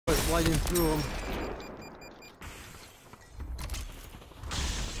sliding through them.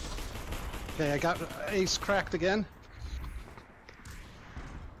 Okay, I got Ace cracked again.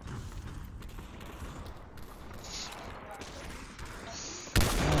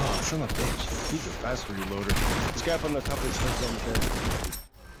 Oh, son of a bitch. He's a fast reloader. This guy from the company's heads on there.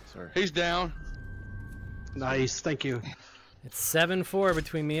 Sorry. He's down. Nice, thank you. It's 7-4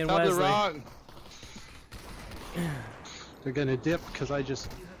 between me and Top of the Wesley. rock. They're gonna dip because I just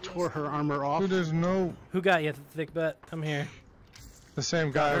tore her armor off. Dude, there's no... Who got you, thick butt? Come here. The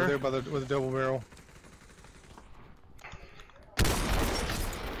same guy over there by the, with the double barrel.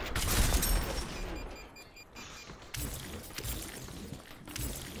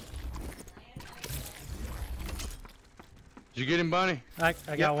 Did you get him, Bunny? I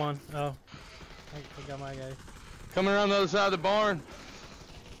got one. Oh. I got my guy. Coming around the other side of the barn.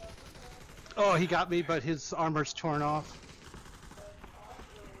 Oh, he got me, but his armor's torn off.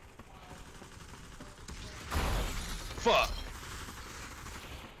 Fuck.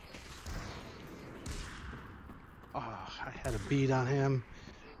 Oh, I had a bead on him,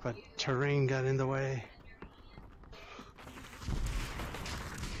 but terrain got in the way.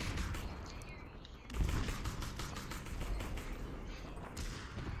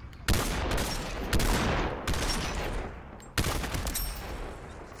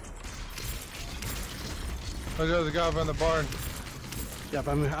 There's the other guy up in the barn. Yep,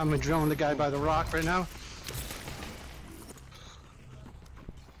 I'm drilling the guy by the rock right now.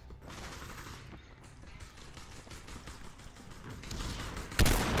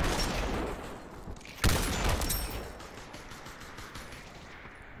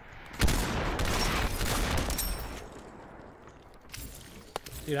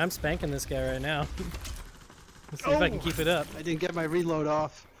 Dude, I'm spanking this guy right now. Let's see if I can keep it up. I didn't get my reload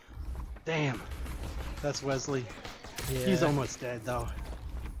off. Damn. That's Wesley. Yeah. He's almost dead, though.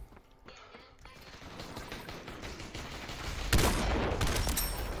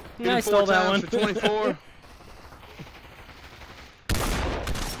 I stole that one. For 24.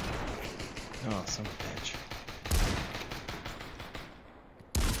 Oh, son of a bitch.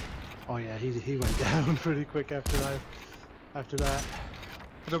 Oh yeah, he went down pretty quick after that.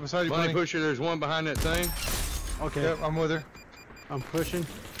 Put up beside you, Bunny Bunny. Pusher, there's one behind that thing. Okay. Yep, I'm with her. I'm pushing.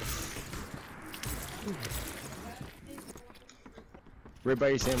 Right by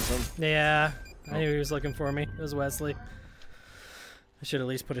you, Samson. Yeah, I knew he was looking for me. It was Wesley. I should at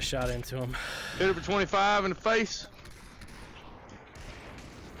least put a shot into him. Hit her for 25 in the face.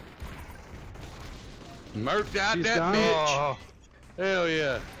 Murked out She's that gone? bitch. Oh, Hell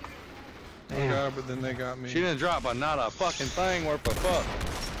yeah. I Damn. got her, but then they got me. She didn't drop a not a fucking thing worth of fuck.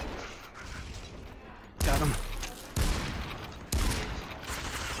 Got him.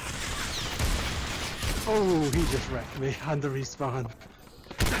 Oh, he just wrecked me on the respawn.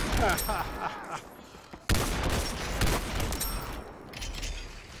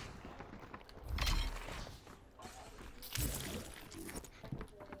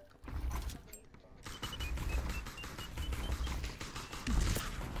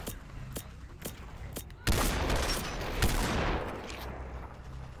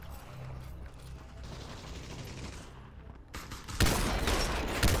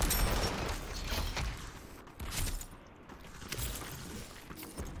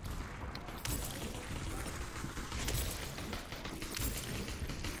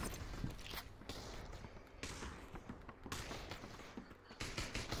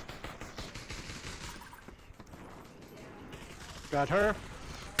 Got her.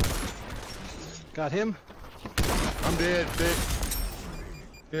 Got him. I'm dead, bitch.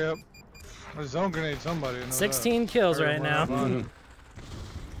 Yep. I zone grenade somebody. I know 16 that. kills Or right one now. up on it.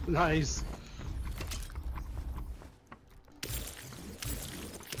 Nice.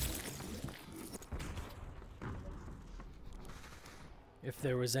 If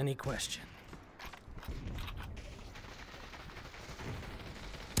there was any question.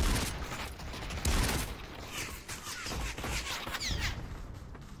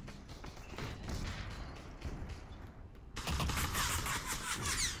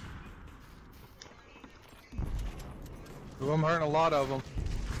 Ooh, I'm hurting a lot of them.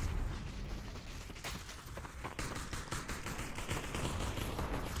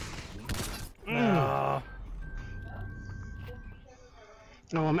 Oh,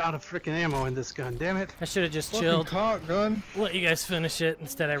 No, I'm out of freaking ammo in this gun. Damn it. I should have just Fucking chilled. cock gun. Let you guys finish it.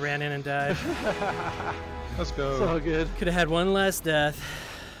 Instead, I ran in and died. Let's go. So good. Could have had one less death.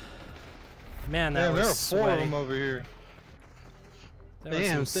 Man, that Damn, there are was 4 of sweaty. them over here. That was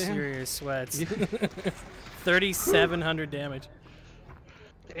Damn, some Sam. serious sweats. 3,700 damage.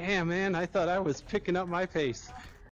 Damn, man, I thought I was picking up my pace.